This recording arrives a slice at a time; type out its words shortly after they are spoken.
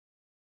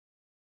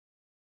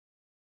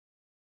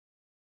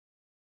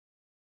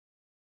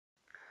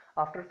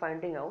After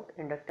finding out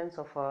inductance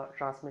of a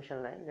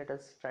transmission line, let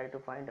us try to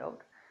find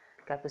out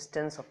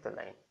capacitance of the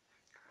line.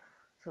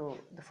 So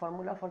the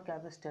formula for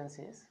capacitance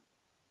is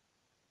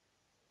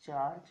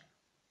charge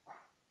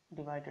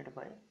divided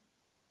by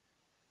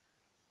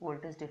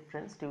voltage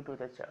difference due to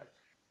the charge.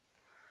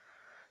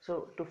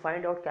 So to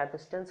find out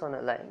capacitance on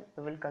a line,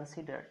 we will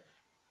consider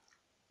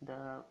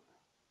the,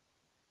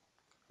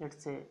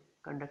 let's say,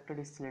 conductor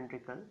is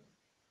cylindrical.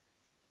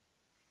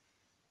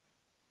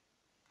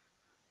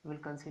 We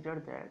will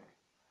consider that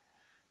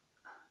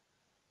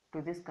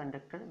to this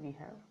conductor we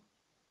have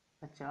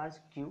a charge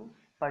q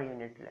per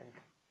unit length,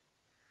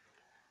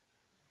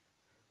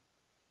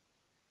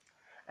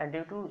 and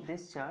due to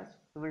this charge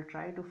we will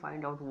try to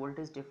find out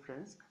voltage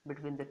difference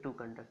between the two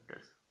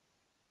conductors.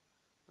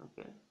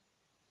 Okay,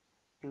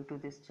 due to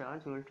this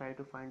charge we will try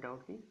to find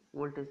out the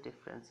voltage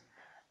difference,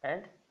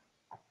 and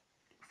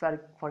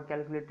for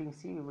calculating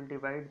C we will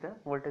divide the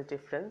voltage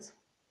difference,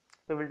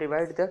 we will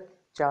divide the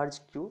charge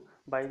q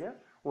by the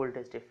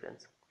voltage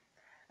difference.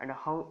 And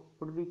how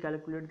would we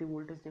calculate the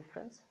voltage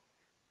difference?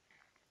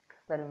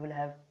 Then we will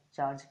have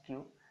charge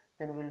q,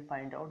 then we will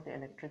find out the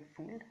electric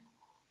field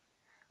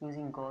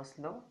using Gauss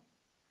law,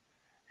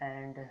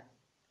 and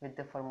with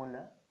the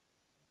formula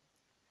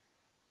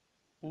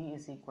E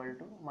is equal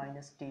to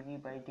minus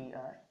dV by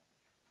dr,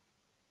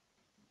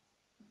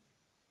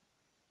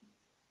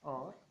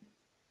 or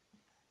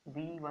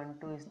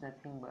V12 is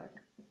nothing but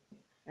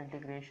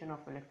integration of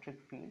electric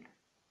field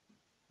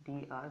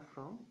dr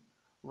from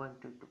 1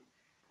 to 2.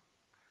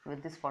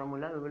 With this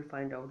formula we will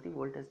find out the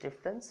voltage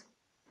difference.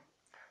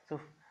 So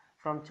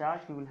from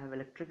charge we will have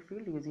electric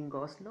field using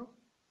Gauss law.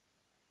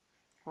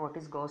 What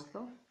is Gauss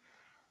law?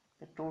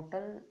 The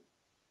total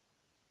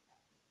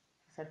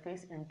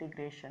surface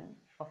integration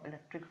of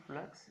electric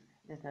flux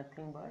is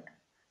nothing but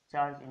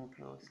charge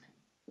enclosed.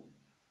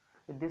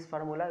 With this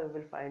formula we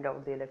will find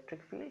out the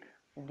electric field.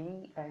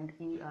 D and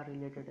E are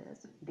related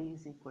as D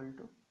is equal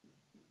to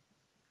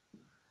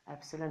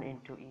epsilon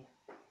into E.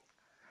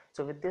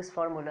 So with this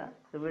formula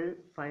we will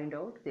find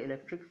out the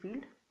electric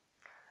field,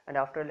 and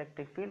after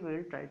electric field we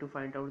will try to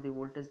find out the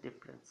voltage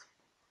difference.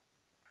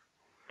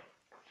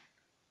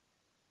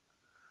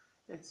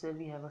 Let's say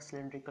we have a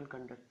cylindrical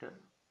conductor,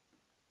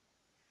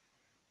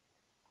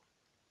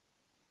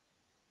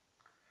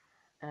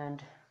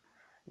 and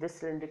this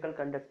cylindrical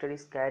conductor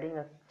is carrying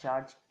a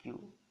charge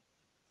q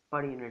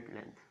per unit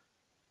length.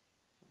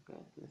 Okay,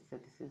 let's say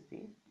this is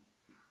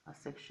a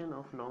section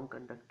of long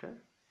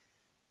conductor.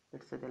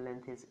 Let's say the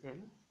length is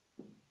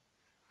L,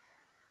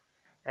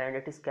 and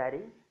it is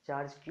carrying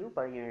charge q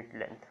per unit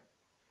length.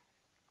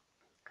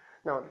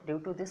 Now due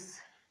to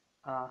this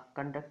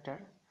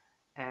conductor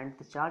and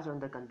the charge on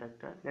the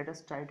conductor, let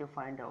us try to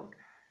find out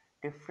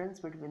difference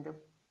between the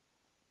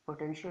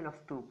potential of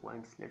 2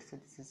 points. Let's say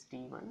this is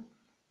D1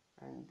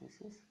 and this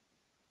is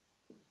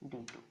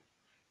D2.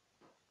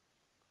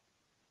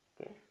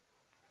 Okay,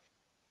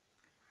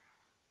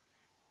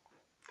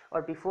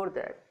 or before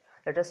that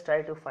let us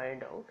try to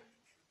find out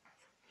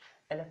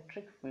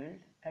electric field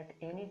at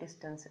any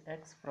distance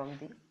x from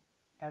the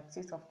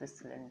axis of the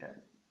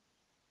cylinder.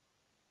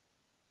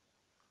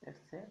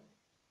 Let's say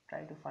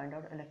try to find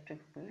out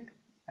electric field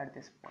at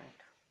this point.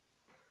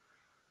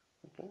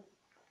 Okay,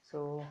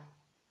 so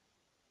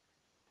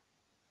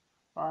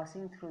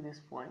passing through this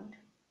point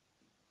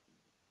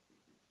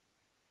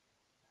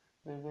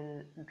we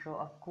will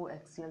draw a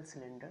coaxial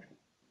cylinder.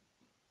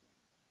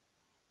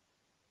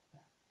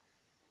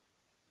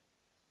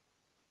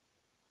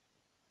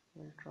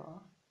 We will draw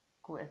a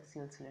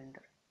coaxial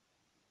cylinder.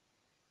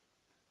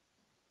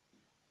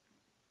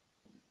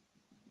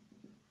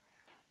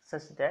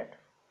 Such that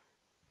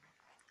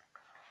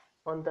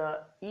on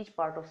the each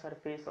part of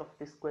surface of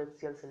this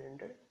coaxial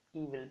cylinder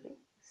E will be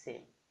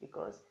same,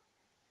 because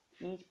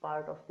each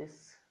part of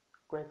this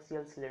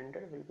coaxial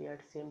cylinder will be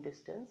at same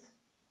distance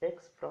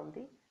x from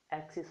the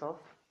axis of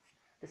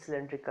the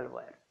cylindrical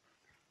wire.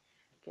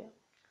 Okay,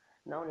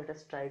 now let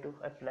us try to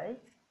apply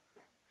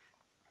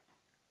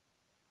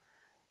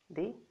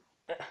the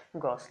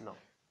Gauss law.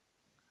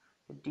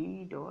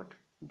 D dot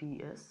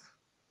ds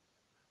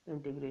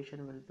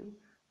integration will be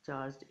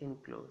charged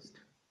enclosed.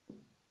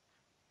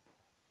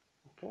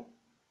 Okay,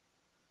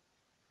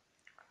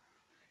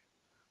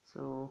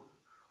 so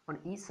on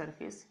each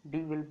surface D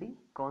will be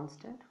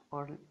constant,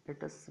 or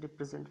let us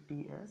represent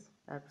D as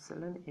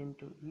epsilon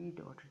into E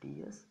dot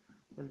ds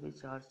will be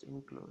charged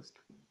enclosed,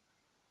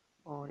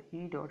 or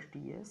E dot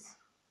ds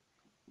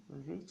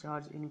will be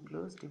charge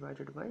enclosed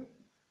divided by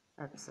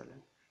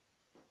epsilon.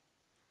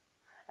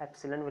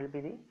 Epsilon will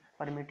be the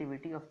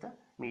permittivity of the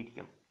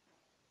medium.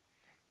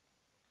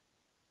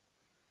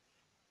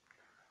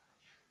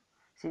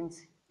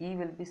 Since E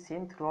will be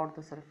same throughout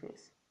the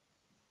surface,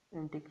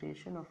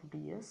 integration of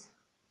ds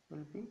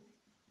will be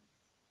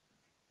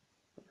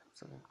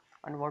epsilon.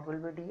 And what will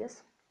be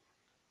ds?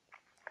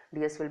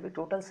 ds will be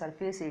total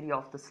surface area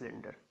of the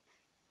cylinder,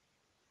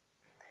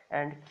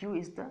 and q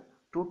is the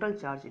total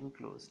charge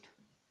enclosed.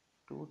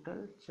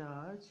 Total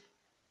charge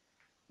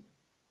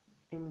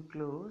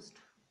enclosed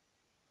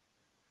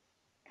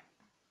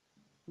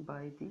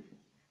by the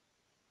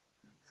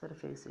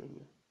surface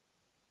area,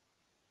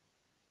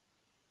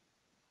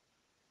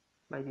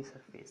 by the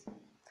surface.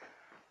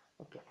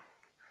 Okay,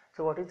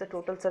 so what is the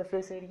total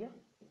surface area?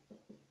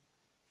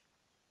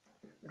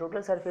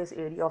 Total surface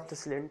area of the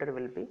cylinder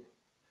will be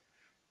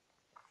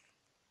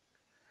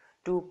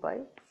 2 pi,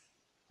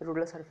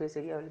 total surface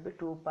area will be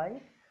 2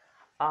 pi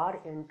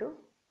r into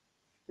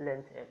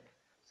length L.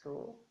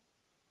 So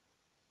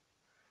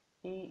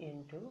E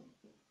into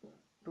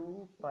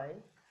 2 pi,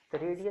 the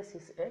radius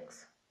is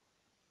x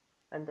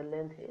and the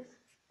length is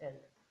L.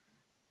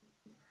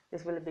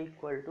 This will be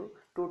equal to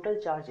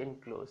total charge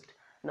enclosed.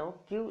 Now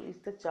Q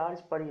is the charge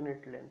per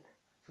unit length.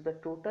 So the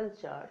total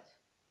charge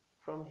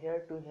from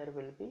here to here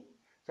will be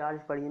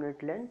charge per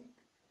unit length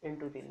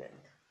into the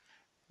length.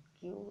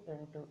 Q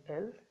into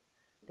L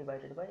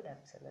divided by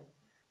epsilon.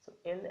 So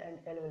L and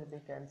L will be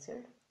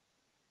cancelled.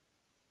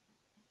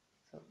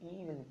 So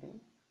E will be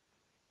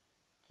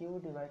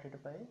Q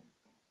divided by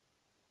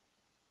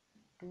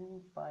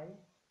 2 pi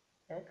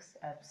x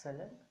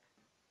epsilon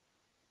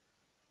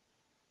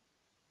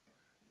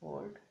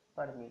volt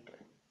per meter.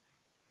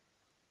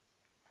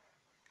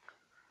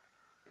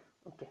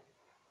 Okay.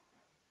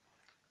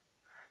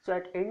 So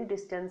at any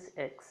distance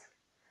x,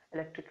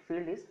 electric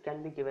field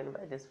can be given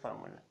by this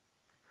formula.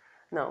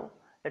 Now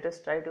let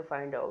us try to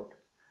find out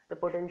the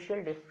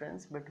potential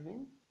difference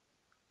between,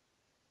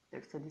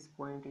 let's say this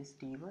point is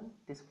T1,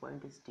 this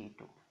point is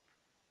T2.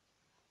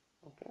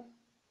 Okay.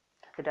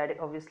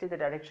 Obviously the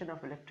direction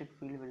of electric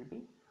field will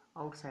be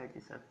outside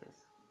the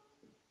surface.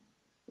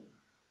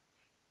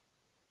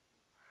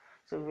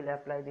 So we will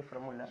apply the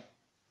formula.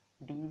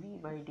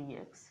 dV by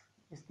dx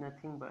is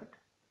nothing but,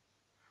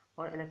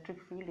 or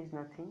electric field is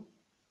nothing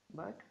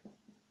but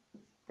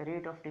the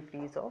rate of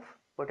decrease of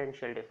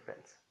potential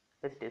difference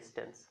with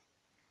distance.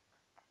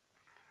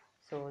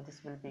 So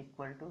this will be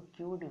equal to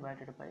Q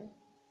divided by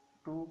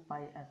 2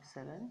 pi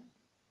epsilon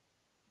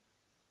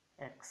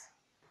x.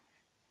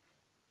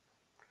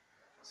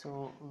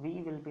 So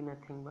V will be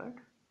nothing but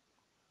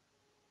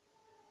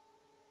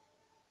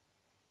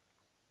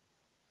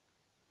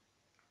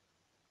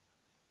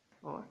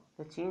or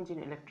the change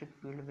in electric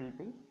field will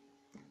be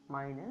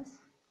minus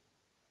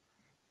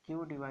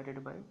Q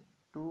divided by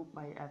 2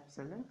 pi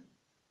epsilon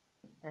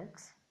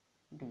x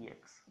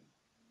dx.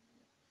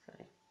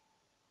 Sorry,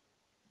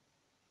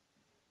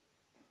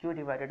 Q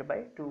divided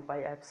by 2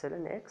 pi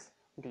epsilon x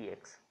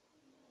dx.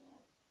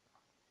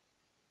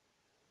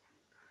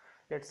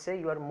 Let's say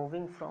you are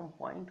moving from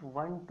point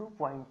 1 to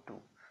point 2.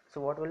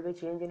 So what will be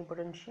change in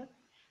potential?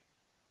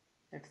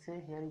 Let's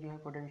say here you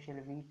have potential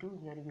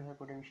V2, here you have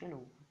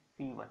potential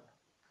V1.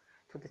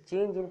 So the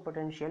change in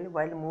potential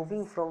while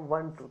moving from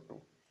 1 to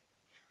 2,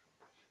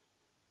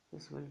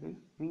 this will be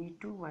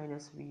V2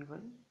 minus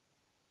V1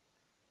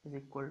 is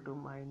equal to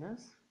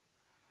minus,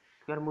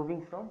 you are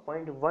moving from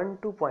point 1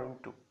 to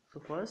point 2. So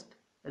first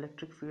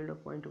electric field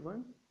of point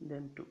 1,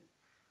 then 2.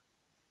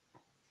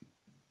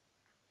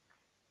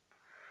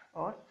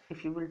 Or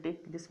if you will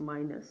take this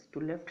minus to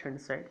left hand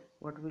side,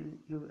 what will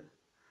you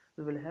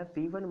we will have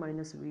V1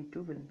 minus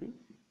V2 will be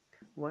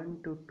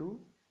 1 to 2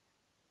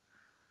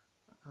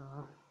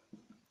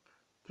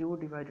 Q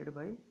divided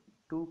by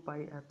 2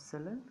 pi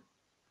epsilon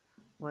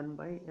 1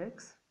 by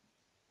x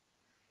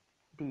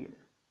dl,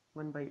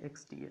 1 by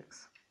x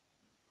dx.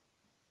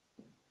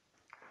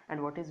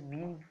 And what is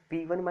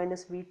V1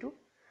 minus V2?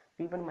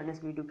 V1 minus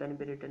V2 can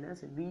be written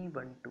as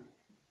V12,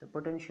 the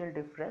potential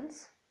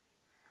difference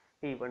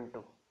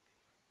V12.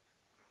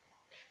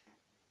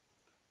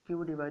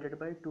 Q divided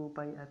by 2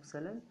 pi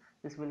epsilon,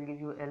 this will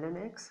give you ln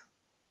x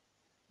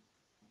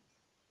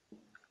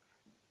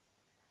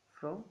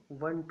from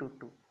 1 to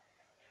 2.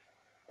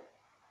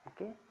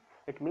 Okay,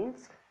 it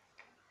means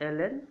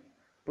ln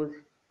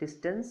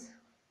distance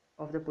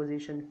of the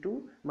position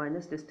 2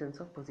 minus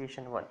distance of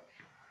position 1.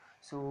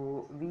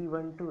 So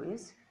V12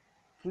 is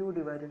Q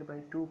divided by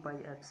 2 pi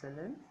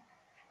epsilon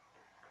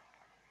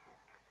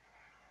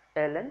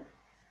ln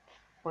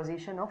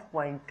position of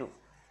point 2.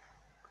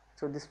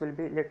 So this will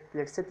be,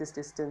 let's say this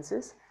distance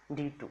is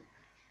d2.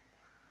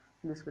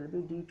 This will be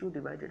d2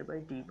 divided by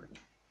d1.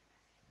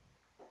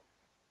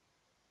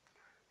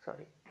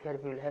 Sorry, here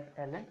we will have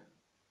ln.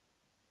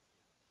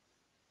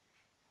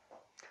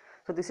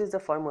 So this is the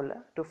formula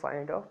to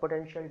find out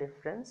potential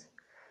difference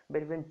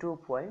between 2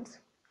 points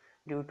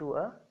due to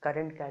a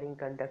current carrying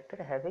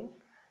conductor having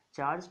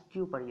charge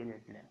Q per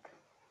unit length.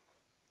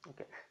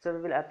 Okay, so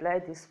we will apply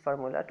this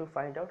formula to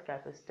find out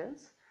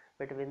capacitance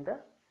between the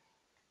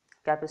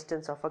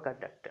capacitance of a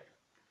conductor.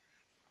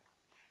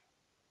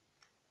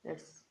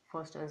 Let's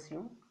first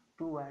assume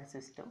two-wire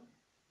system.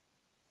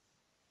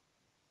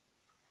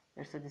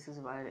 Let's say this is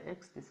wire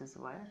X, this is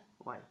wire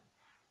Y.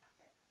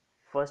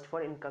 First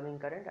for incoming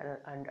current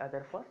and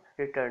other for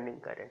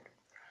returning current.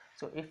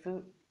 So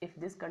if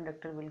this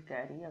conductor will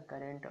carry a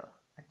current,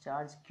 a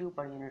charge Q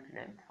per unit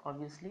length,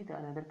 obviously the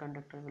another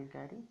conductor will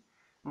carry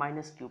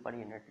minus Q per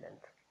unit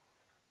length.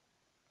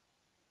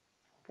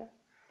 Okay,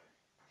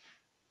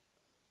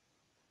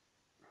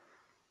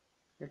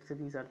 let's say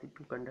these are the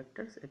two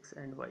conductors X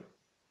and Y.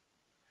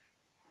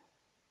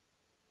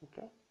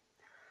 Okay,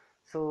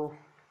 so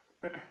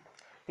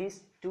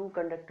these two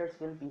conductors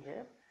will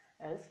behave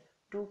as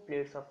two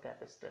plates of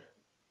capacitor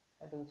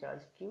having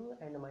charge q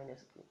and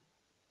minus q.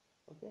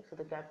 Okay, so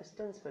the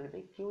capacitance will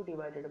be q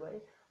divided by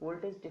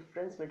voltage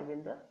difference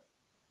between the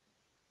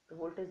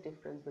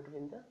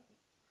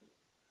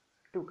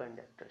two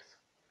conductors.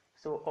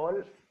 So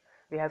all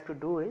we have to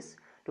do is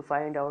to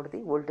find out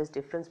the voltage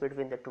difference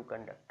between the two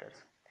conductors,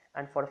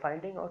 and for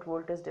finding out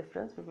voltage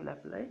difference we will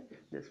apply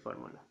this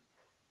formula.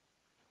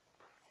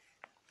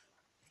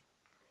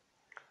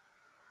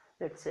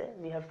 Let's say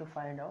we have to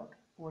find out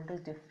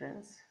voltage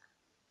difference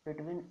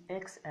between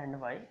x and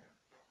y.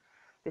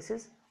 This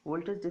is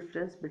voltage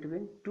difference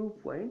between 2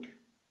 points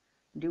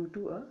due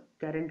to a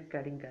current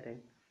carrying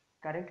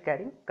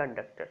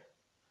conductor.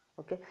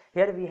 Okay,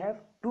 here we have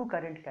two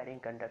current carrying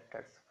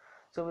conductors,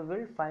 so we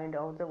will find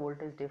out the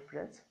voltage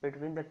difference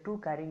between the two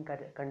carrying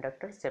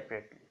conductors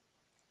separately.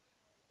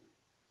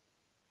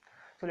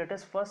 So let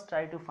us first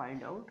try to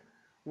find out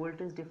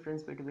voltage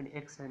difference between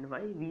x and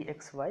y,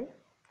 Vxy,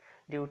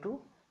 due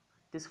to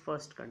this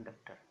first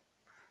conductor.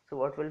 So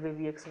what will be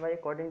Vxy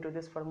according to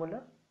this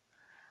formula?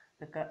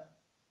 The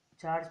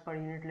charge per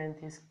unit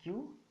length is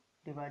q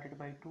divided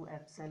by 2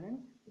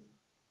 epsilon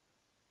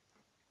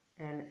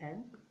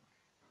ln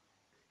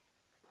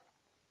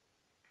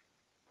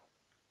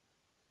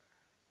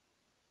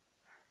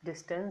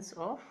distance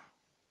of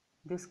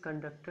this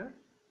conductor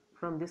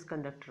from this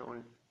conductor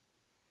only.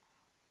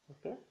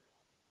 Okay.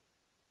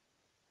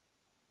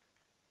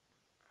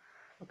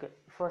 Okay,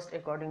 first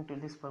according to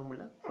this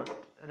formula, first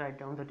write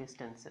down the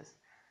distances.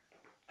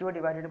 Q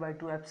divided by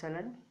 2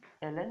 epsilon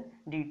ln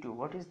d2.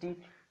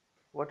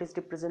 What is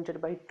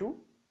represented by 2?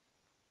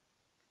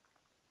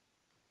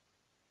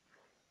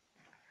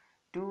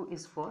 2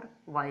 is for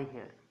y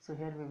here. So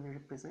here we will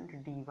represent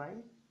dy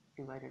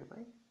divided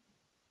by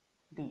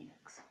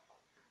dx.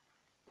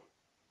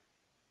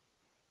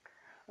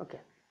 Okay.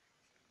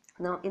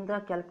 Now in the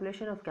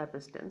calculation of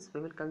capacitance,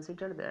 we will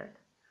consider that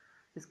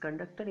this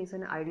conductor is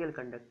an ideal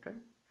conductor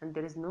and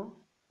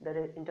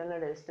the internal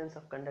resistance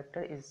of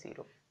conductor is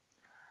 0.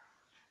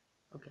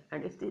 Okay,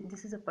 and if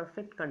this is a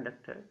perfect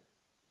conductor,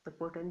 the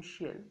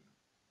potential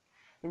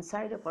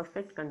inside a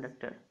perfect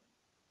conductor,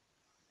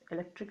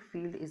 electric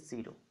field is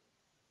 0.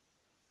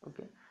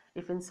 Okay,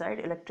 if inside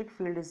electric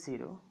field is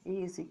 0,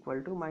 E is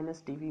equal to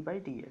minus dV by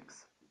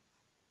dx.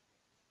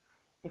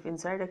 If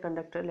inside a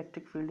conductor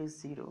electric field is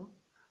 0,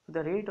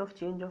 the rate of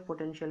change of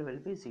potential will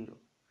be 0.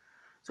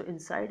 So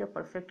inside a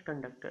perfect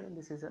conductor,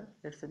 let's say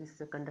this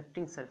is a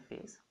conducting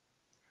surface.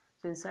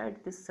 So inside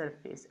this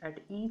surface,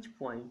 at each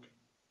point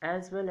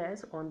as well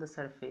as on the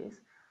surface,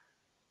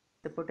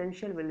 the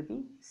potential will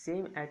be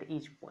same at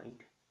each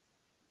point.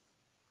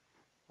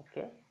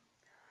 Okay,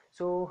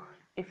 so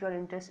if you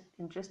are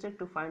interested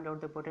to find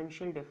out the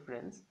potential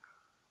difference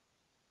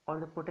or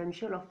the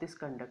potential of this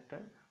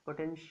conductor,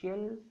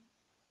 potential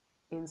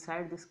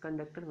inside this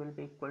conductor will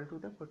be equal to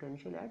the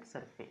potential at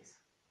surface.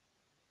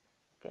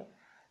 Okay,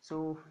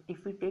 so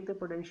if we take the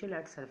potential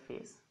at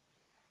surface,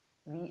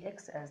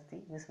 Vx as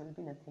this will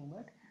be nothing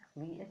but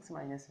Vx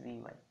minus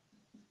Vy.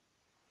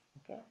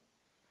 Okay,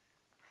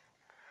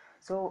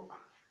 so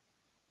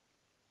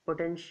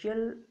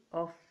potential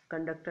of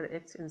conductor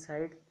X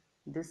inside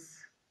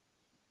this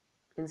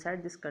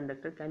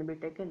conductor can be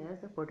taken as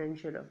the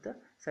potential of the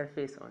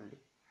surface only,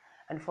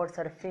 and for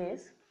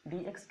surface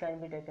dx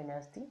can be taken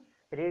as the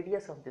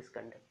radius of this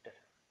conductor.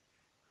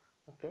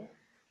 Okay,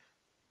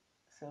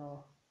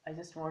 so I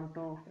just want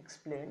to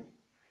explain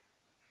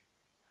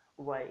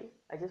why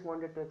at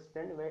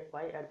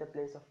the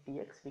place of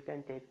dx we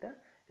can take the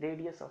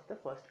radius of the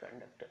first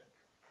conductor.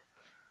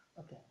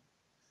 Okay,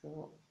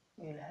 so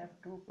we will have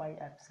 2 pi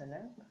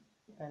epsilon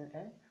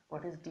ln,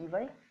 what is dy?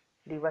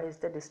 Dy is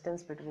the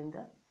distance between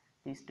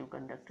these two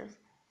conductors.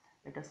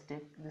 Let us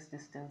take this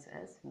distance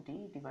as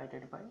d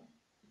divided by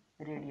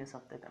radius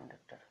of the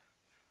conductor.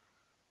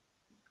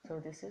 So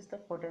this is the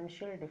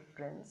potential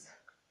difference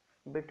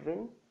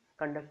between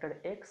conductor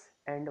X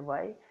and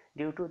Y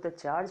due to the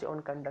charge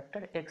on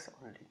conductor X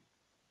only.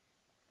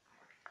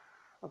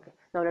 Okay,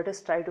 now let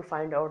us try to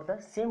find out the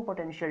same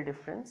potential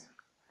difference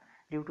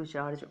due to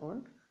charge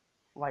on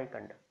Y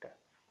conductor.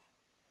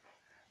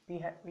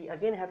 We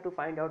again have to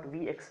find out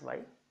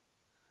Vxy,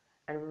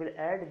 and we will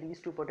add these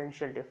two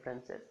potential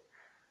differences.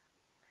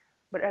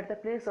 But at the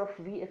place of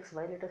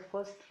Vxy, let us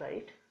first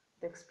write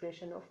the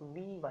expression of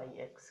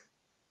Vyx.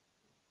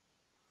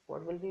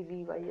 What will be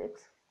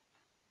Vyx?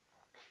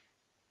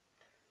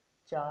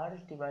 Charge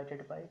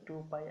divided by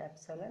 2 pi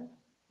epsilon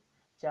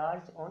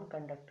charge on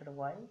conductor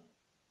Y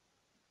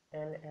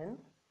ln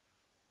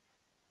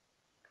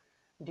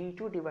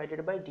d2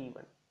 divided by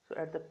d1. So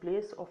at the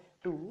place of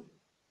 2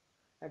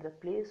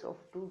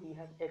 we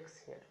have x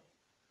here.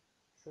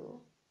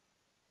 So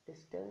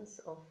distance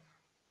of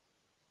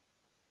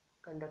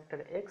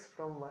conductor X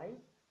from Y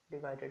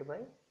divided by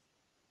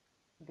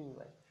dy.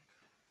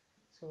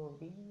 So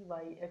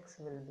Vyx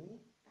will be,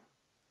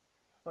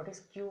 what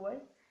is Qy?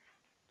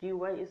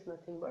 Qy is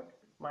nothing but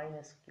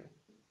minus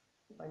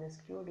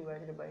q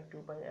divided by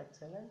 2 pi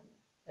epsilon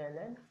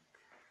ln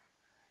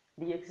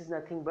dx is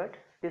nothing but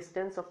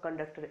distance of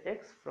conductor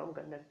x from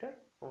conductor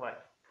y.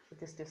 So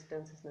this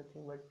distance is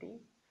nothing but d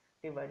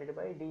divided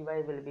by dy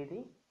will be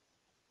the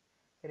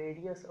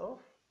radius of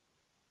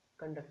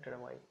conductor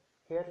y.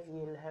 Here we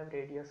will have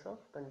radius of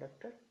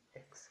conductor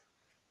x.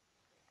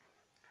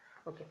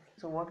 Okay,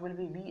 so what will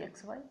be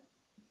vxy?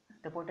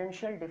 The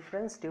potential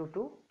difference due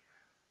to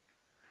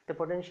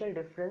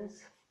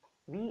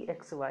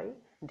vxy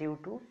due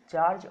to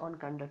charge on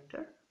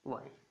conductor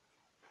y.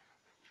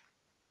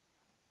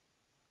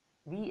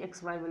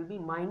 Vxy will be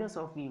minus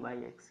of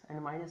vyx,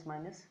 and minus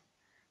minus,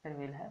 then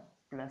we will have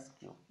plus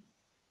q,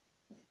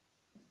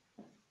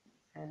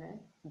 and then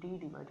d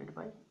divided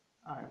by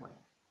ry.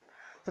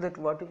 So that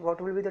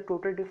what will be the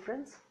total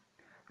difference?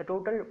 The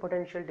total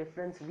potential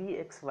difference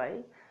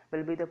Vxy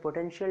will be the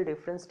potential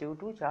difference due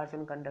to charge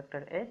on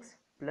conductor X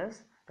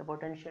plus the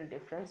potential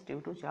difference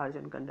due to charge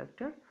on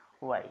conductor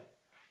Y.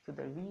 So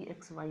the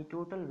Vxy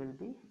total will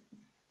be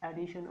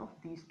addition of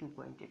these two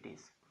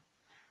quantities.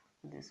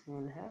 This we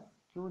will have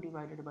Q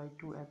divided by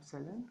 2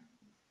 epsilon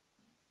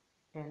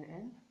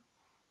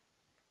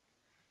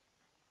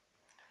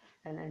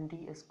ln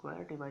d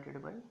square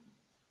divided by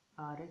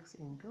Rx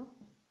into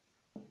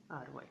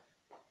Ry.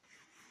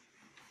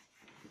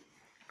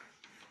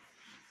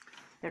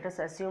 Let us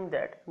assume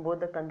that both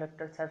the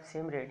conductors have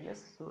same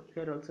radius, so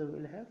here also we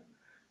will have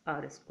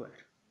r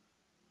square,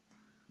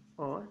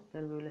 or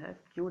here we will have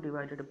q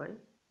divided by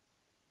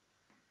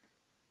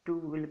 2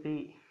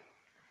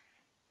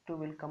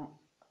 will come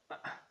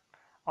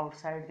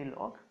outside the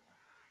log,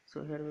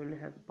 so here we will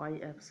have pi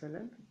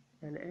epsilon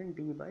ln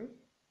d by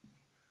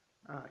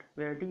r,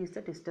 where d is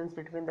the distance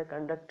between the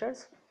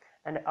conductors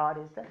and r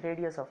is the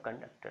radius of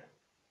conductor.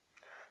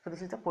 So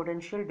this is the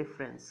potential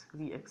difference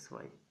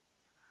Vxy.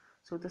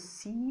 So the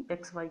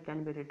Cxy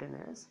can be written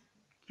as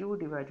Q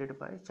divided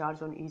by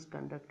charge on each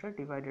conductor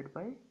divided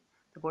by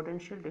the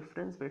potential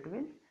difference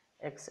between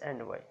X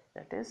and Y,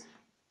 that is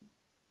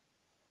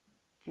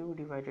Q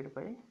divided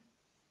by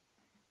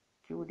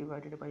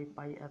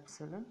pi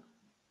epsilon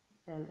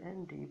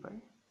ln d by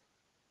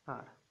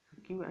r. So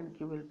Q and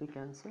Q will be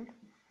cancelled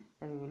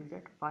and we will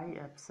get pi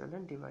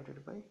epsilon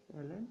divided by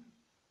ln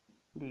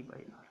d by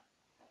r.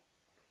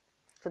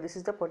 So this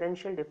is the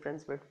potential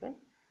difference between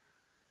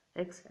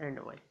X and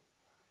Y.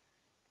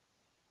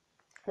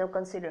 Now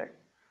consider,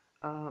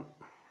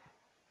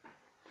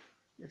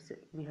 let's say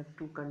we have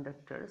two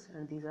conductors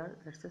and these are,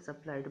 let's say,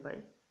 supplied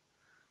by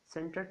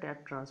center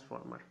tap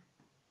transformer.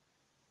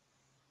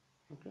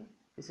 Okay,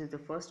 this is the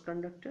first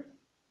conductor.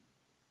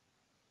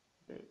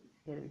 Okay,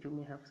 here you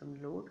may have some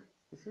load.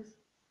 This is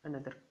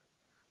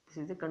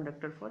the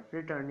conductor for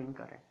returning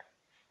current.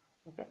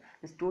 Okay,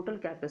 this total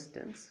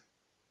capacitance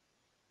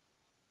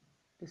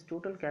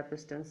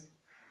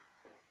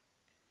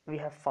we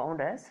have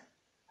found as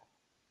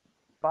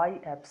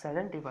pi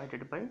epsilon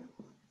divided by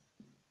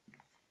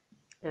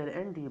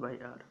ln d by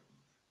r,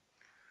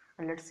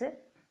 and let's say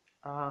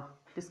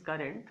this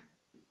current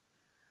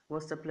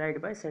was supplied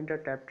by center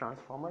tap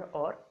transformer,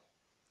 or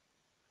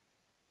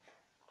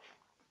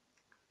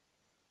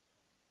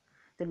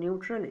the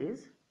neutral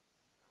is,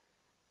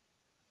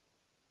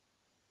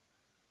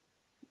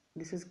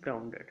 this is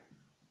grounded.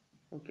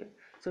 Okay,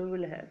 so we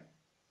will have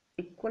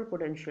equal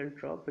potential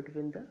drop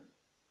between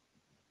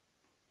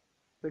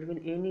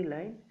any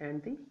line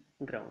and the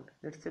ground.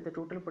 Let's say the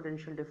total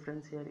potential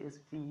difference here is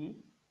VE.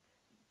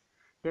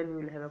 Here we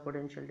will have a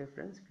potential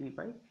difference V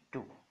by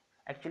 2.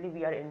 Actually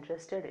we are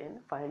interested in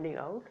finding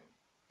out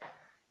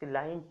the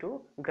line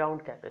to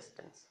ground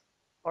capacitance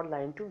or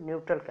line to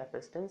neutral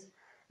capacitance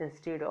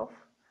instead of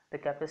the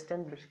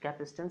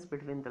capacitance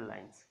between the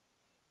lines.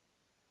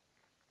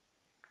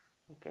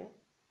 Okay,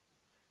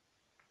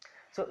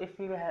 so if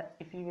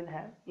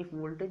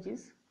voltage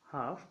is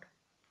halved,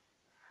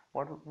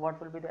 what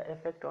will be the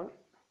effect on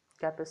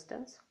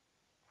capacitance?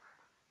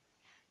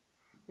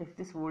 If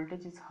this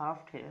voltage is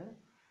halved here,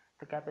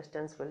 the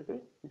capacitance will be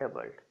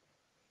doubled.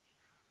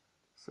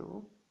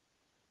 So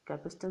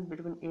capacitance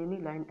between any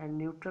line and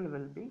neutral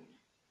will be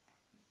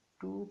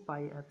 2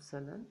 pi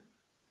epsilon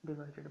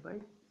divided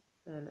by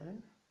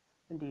ln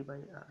d by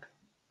r.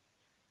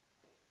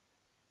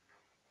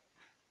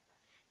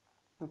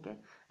 Okay,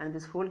 and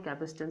this whole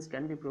capacitance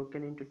can be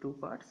broken into two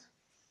parts.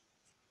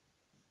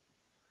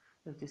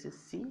 If this is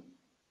C,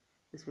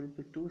 this will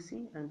be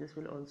 2C, and this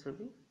will also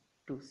be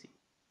 2C.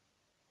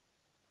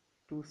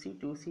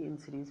 2C in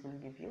series will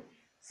give you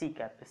C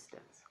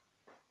capacitance.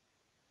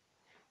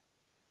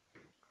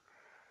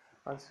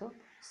 Also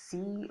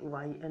Cyn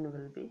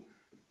will be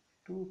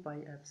 2 pi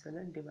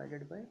epsilon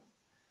divided by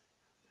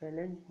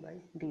ln by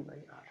d by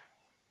r.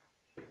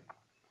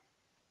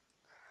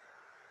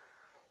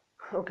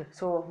 Okay,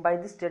 so by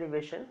this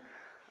derivation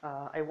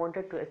I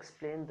wanted to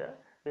explain the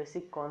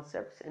basic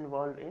concepts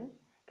involved in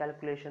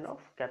calculation of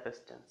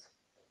capacitance.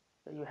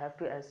 So you have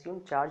to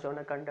assume charge on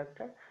a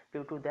conductor.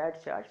 Due to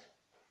that charge,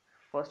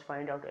 first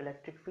find out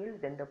electric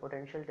field, then the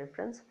potential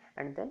difference,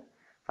 and then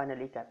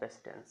finally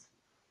capacitance.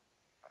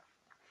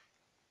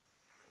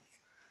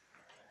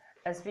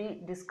 As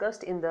we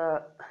discussed in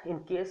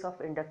case of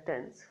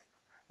inductance,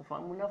 The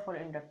formula for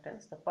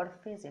inductance, the per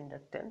phase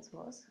inductance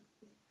was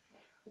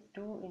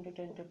 2 into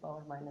 10 to the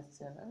power minus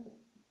 7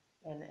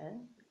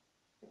 ln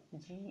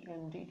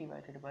GMD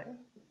divided by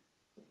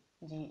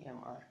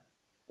GMR.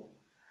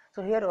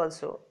 So here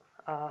also,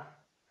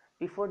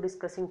 before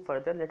discussing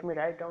further, let me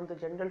write down the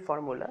general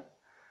formula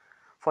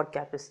for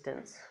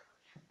capacitance.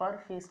 Per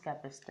phase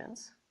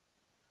capacitance,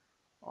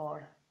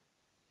 or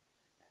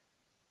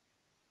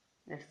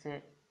let's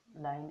say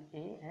line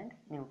A and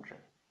neutral.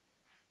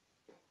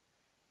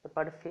 The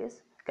per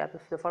phase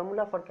the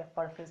formula for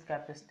per phase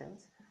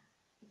capacitance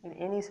in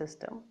any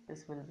system,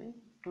 this will be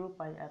 2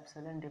 pi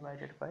epsilon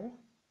divided by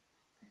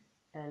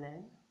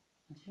ln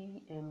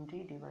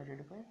GMD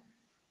divided by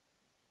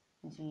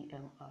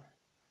GMR.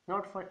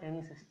 Not for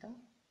any system,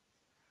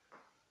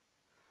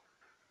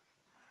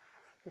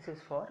 this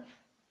is for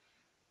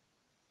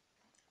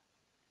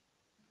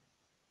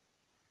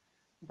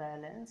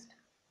balanced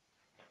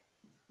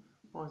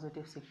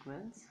positive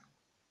sequence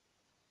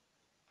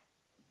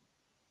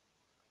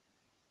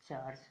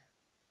charge.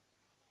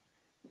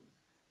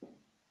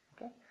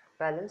 Okay,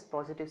 balanced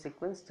positive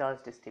sequence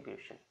charge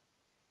distribution.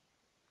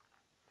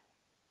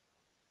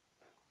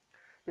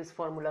 This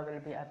formula will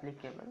be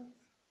applicable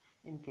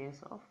in case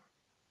of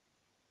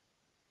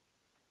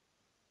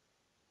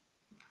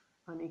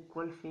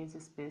unequal phase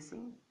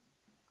spacing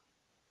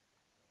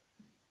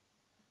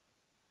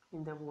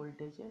in the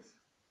voltages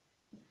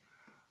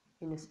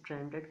in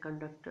stranded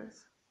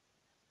conductors,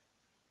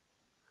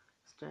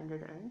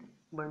 stranded and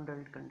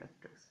bundled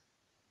conductors.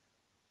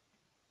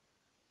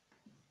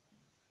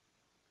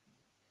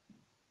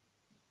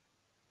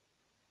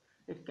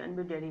 It can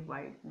be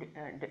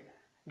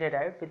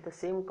derived with the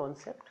same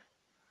concept,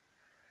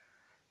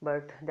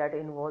 but that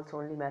involves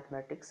only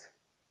mathematics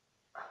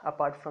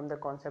apart from the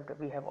concept that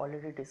we have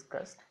already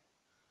discussed.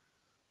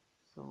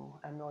 So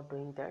I am not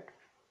doing that.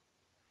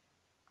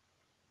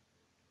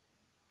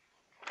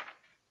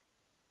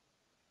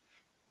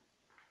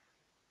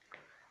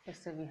 Let's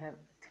say we have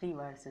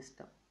 3-wire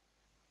system,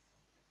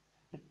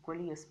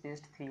 equally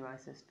spaced 3-wire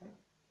system.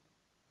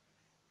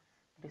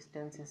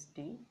 Distance is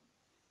d.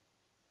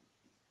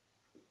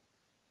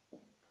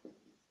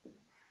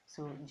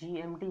 So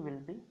GMD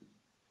will be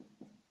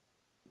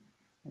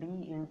d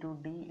into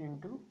d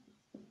into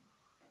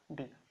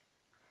d.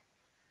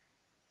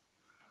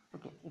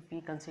 Okay, if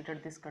we consider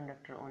this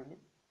conductor only,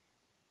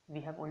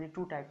 we have only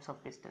two types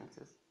of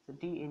distances. So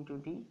d into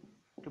d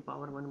to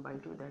power 1 by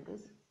 2, that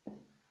is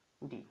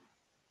d.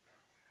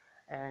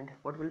 And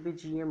what will be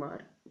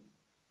GMR?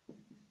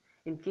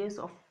 In case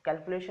of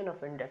calculation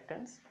of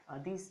inductance,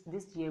 this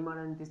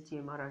GMR and this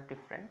GMR are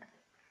different.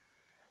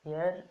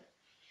 Here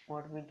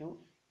what we do,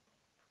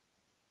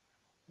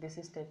 this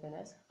is taken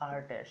as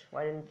R dash,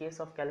 while in case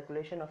of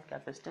calculation of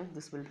capacitance,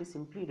 this will be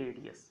simply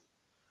radius.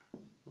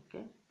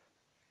 Okay,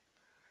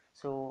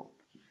 so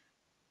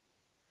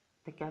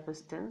the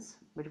capacitance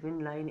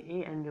between line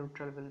A and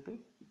neutral will be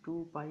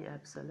 2 pi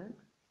epsilon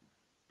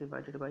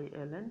divided by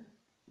ln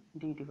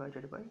d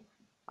divided by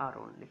R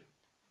only.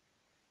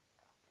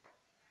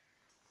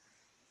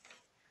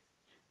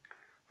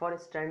 For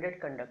standard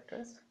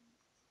conductors,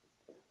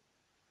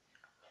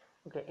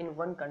 okay, in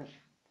one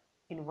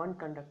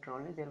conductor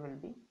only there will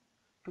be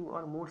 2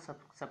 or more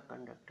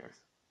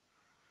subconductors.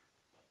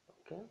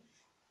 Okay,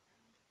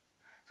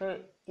 so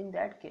in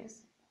that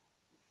case,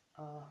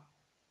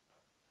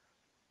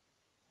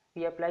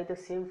 we apply the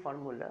same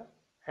formula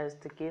as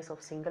the case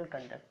of single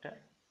conductor,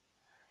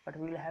 but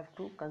we will have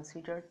to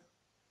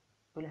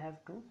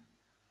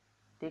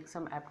take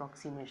some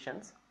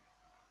approximations.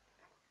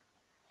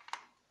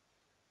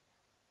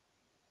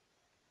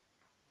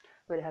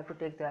 We will have to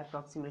take the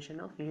approximation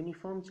of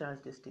uniform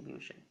charge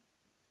distribution.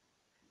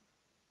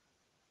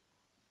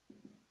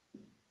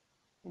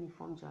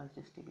 Uniform charge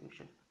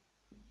distribution.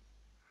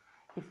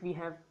 If we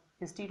have,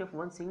 instead of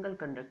one single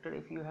conductor,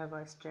 if you have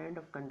a strand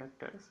of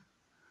conductors,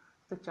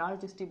 the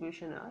charge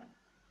distribution are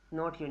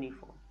not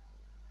uniform.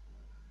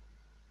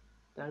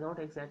 They are not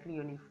exactly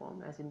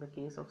uniform as in the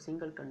case of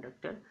single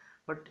conductor,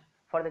 but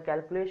for the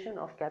calculation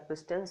of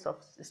capacitance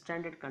of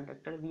stranded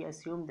conductor, we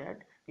assume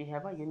that we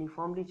have a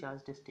uniformly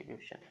charged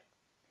distribution.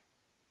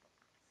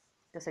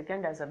 The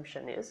second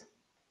assumption is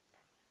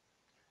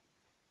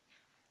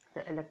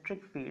the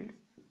electric field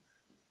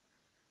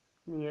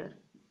near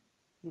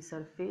the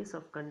surface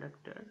of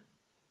conductor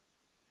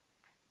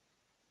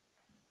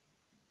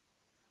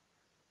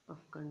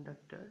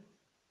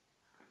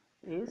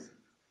is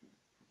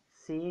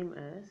same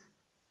as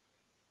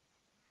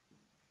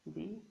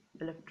the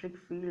electric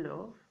field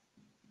of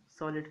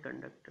solid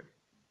conductor.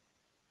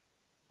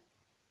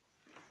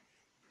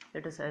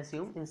 Let us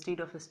assume instead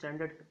of a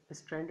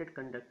stranded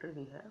conductor,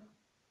 we have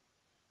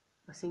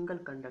a single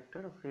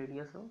conductor of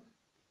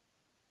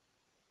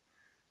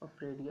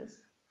radius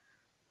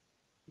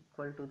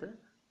equal to the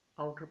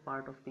outer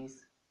part of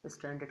these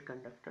stranded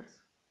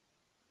conductors,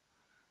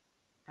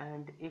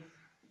 and if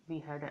we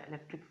had an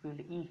electric field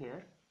E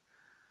here,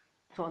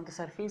 so on the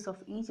surface of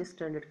each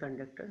stranded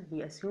conductor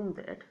we assume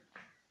that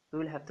we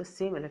will have the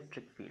same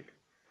electric field.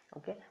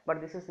 Okay, but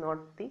this is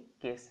not the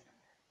case.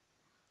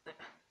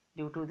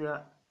 due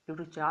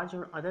to charge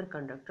on other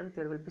conductor,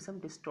 there will be some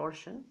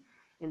distortion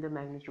in the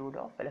magnitude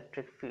of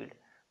electric field.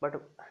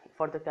 But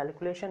for the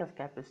calculation of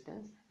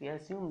capacitance, we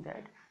assume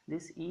that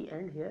this E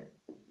and here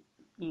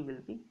E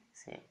will be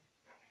same.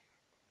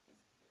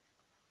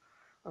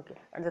 Okay,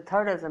 and the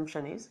third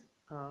assumption is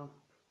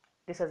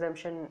this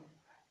assumption.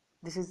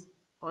 This is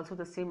also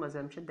the same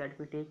assumption that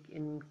we take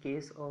in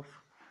case of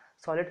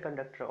solid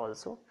conductor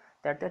also,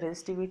 that the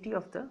resistivity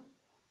of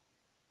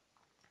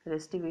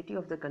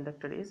the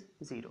conductor is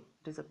 0.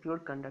 It is a pure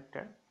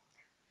conductor,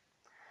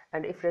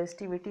 and if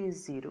resistivity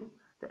is 0,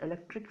 the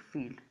electric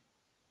field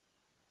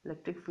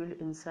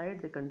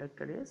inside the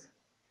conductor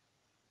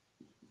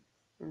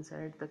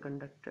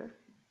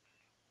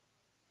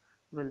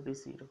will be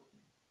 0.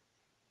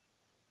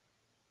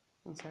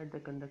 Inside the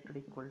conductor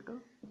equal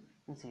to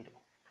 0,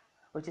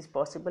 which is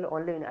possible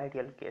only in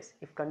ideal case.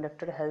 If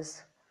conductor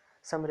has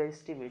some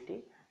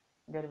resistivity,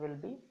 there will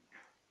be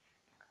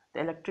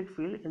the electric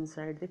field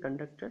inside the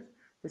conductor,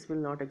 this will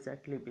not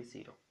exactly be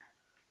 0.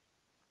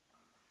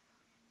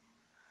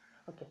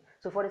 Okay,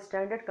 so for a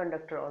standard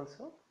conductor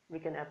also we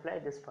can apply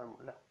this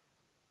formula.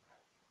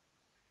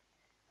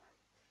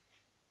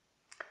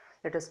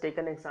 Let us take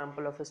an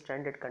example of a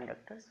standard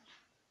conductors.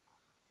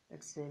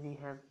 Let's say we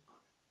have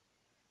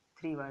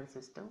 3-wire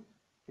system.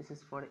 This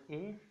is for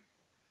A,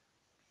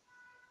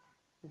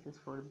 this is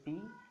for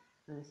B,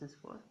 and this is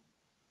for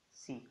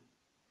C.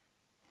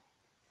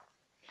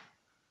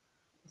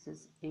 This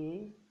is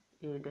A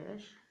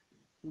dash,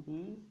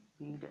 B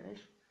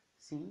dash,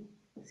 C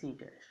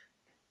dash.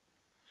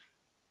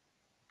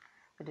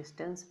 The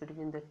distance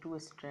between the two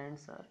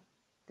strands are,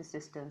 this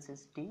distance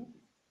is D,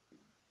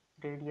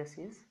 radius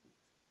is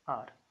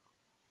R.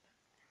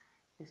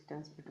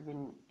 Distance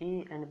between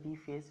A and B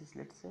phase is,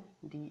 let's say,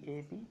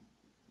 DAB.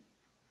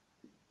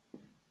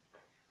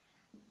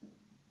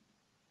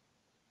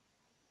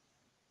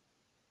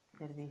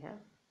 Here we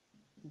have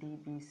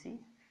DBC,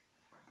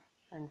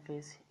 and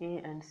phase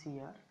A and C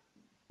are,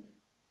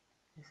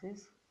 this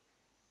is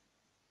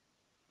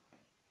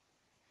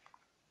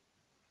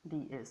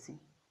DAC.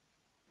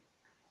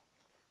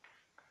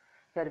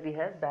 Here we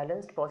have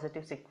balanced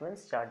positive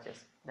sequence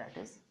charges, that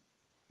is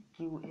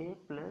QA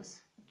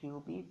plus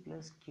QB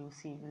plus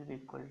QC will be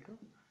equal to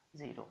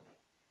 0.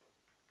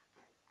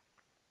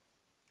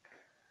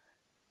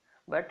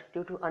 But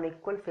due to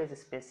unequal phase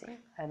spacing,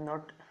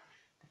 the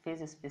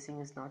phase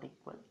spacing is not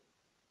equal.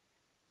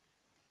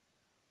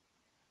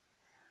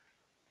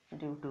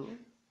 Due to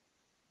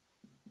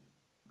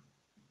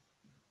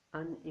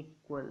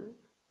unequal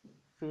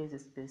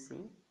phase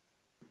spacing,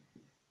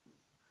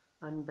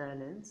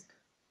 unbalanced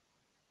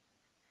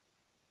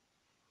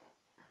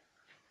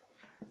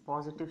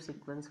positive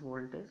sequence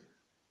voltage,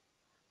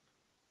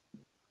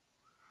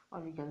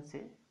 or we can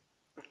say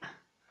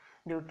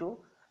due to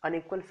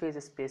unequal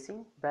phase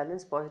spacing,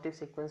 balanced positive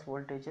sequence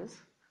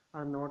voltages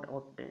are not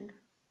obtained.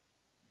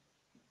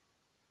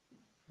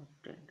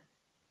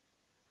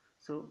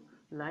 So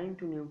line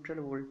to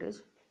neutral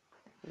voltages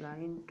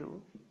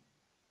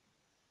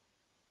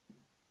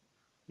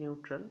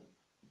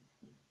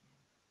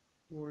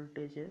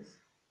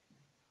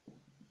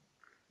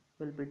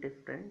will be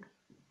different,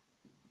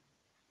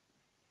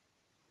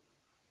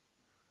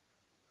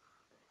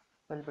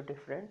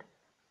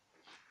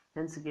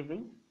 hence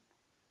giving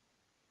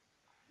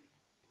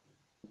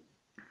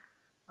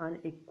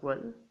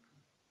unequal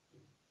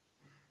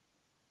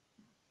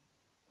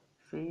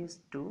phase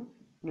to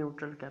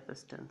neutral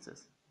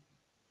capacitances.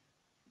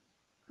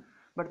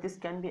 But this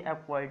can be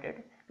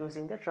avoided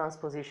using the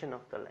transposition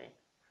of the line.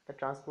 The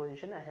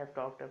transposition I have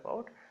talked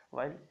about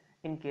while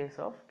in case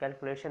of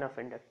calculation of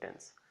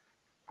inductance.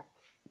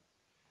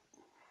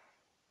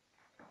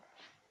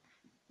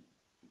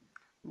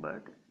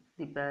 But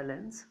the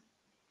balance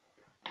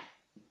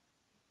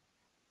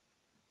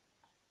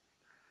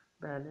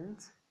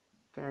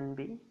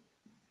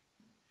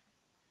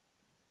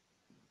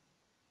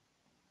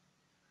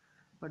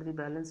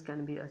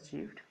can be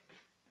achieved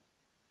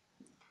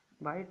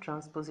by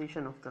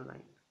transposition of the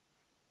line,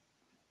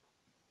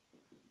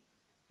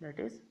 that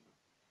is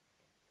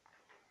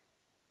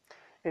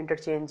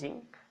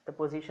interchanging the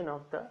position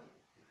of the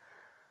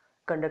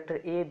conductor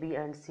A, B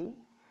and C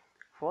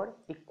for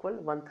equal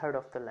 1/3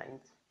 of the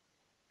lines,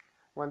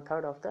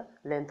 1/3 of the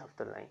length of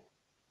the line.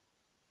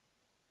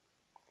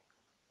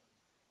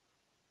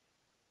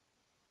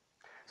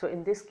 So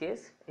in this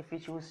case, if we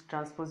choose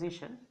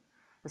transposition,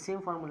 the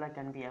same formula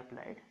can be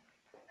applied,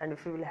 and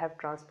if we will have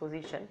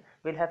transposition,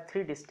 we will have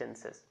 3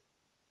 distances.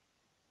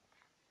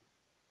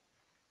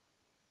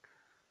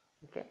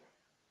 Okay,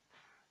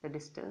 the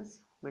distance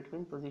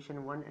between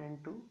position 1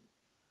 and 2,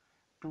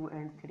 2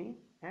 and 3,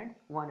 and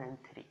 1 and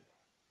 3.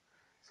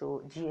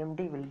 So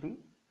GMD will be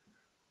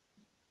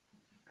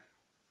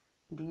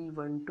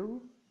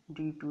D12,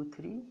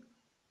 D23,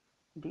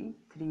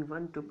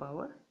 D31 to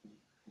power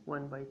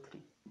 1 by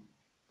 3.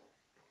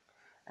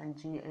 And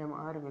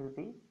GMR will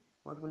be,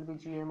 what will be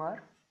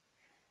GMR?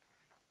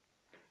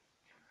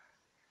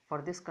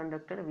 For this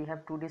conductor we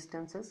have 2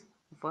 distances.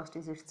 First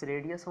is its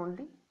radius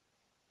only,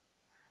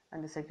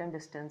 and the second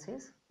distance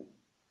is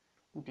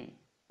d.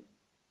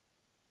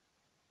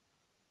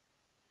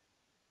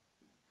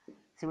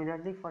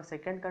 Similarly, for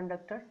second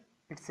conductor,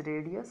 its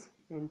radius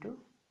into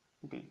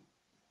d.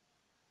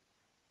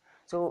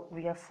 So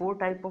we have four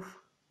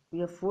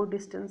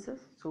distances.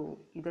 So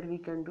either we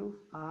can do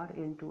r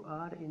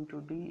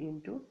into d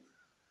into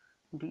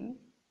d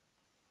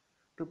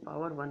to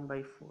power 1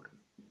 by 4,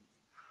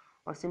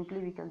 or simply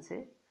we can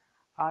say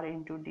r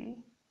into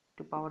d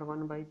to power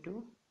 1 by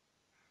 2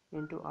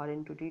 into r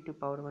into d to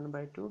power 1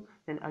 by 2,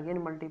 then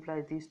again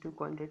multiply these two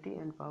quantity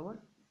and power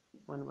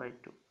 1 by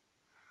 2.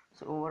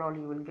 So overall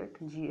you will get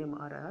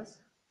GMR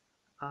as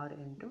r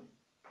into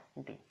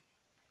d.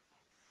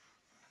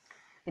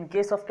 In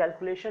case of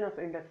calculation of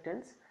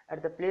inductance,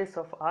 at the place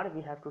of r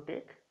we have to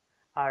take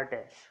r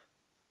dash,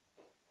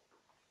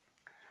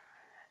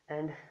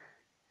 and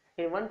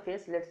in one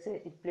phase, let's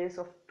say in place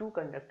of two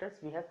conductors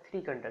we have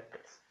three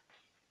conductors.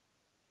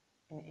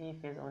 In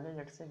A phase only,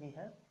 let's say we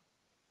have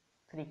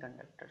three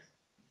conductors.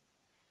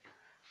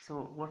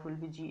 So what will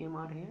be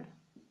GMR here?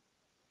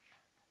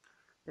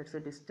 Let's say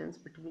distance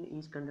between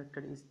each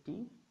conductor is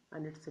d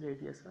and its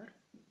radius are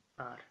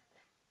r.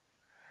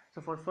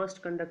 So for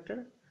first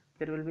conductor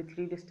there will be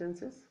three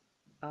distances,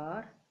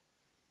 r,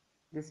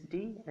 this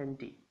d and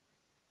d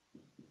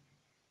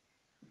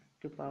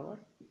to power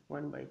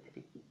 1 by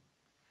 3.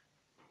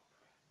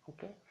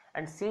 Okay,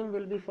 and same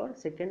will be for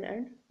second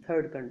and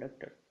third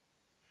conductor.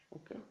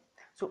 Okay,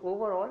 so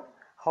overall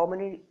how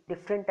many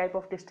different type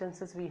of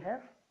distances we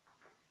have?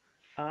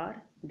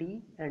 R,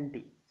 D and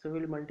D. So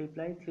we will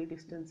multiply three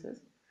distances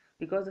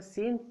because the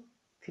same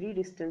three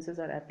distances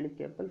are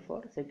applicable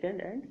for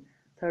second and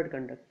third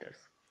conductors.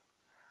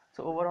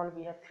 So overall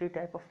we have three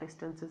type of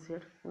distances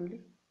here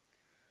only.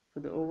 So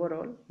the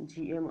overall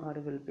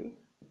GMR will be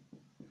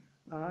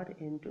R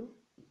into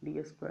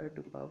D square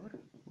to power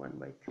 1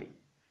 by 3.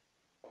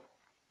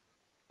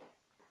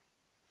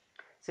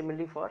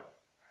 Similarly for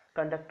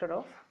conductor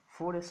of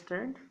 4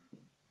 strand,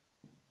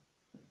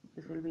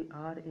 this will be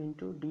R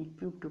into D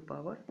cube to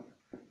power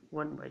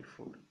 1 by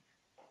 4.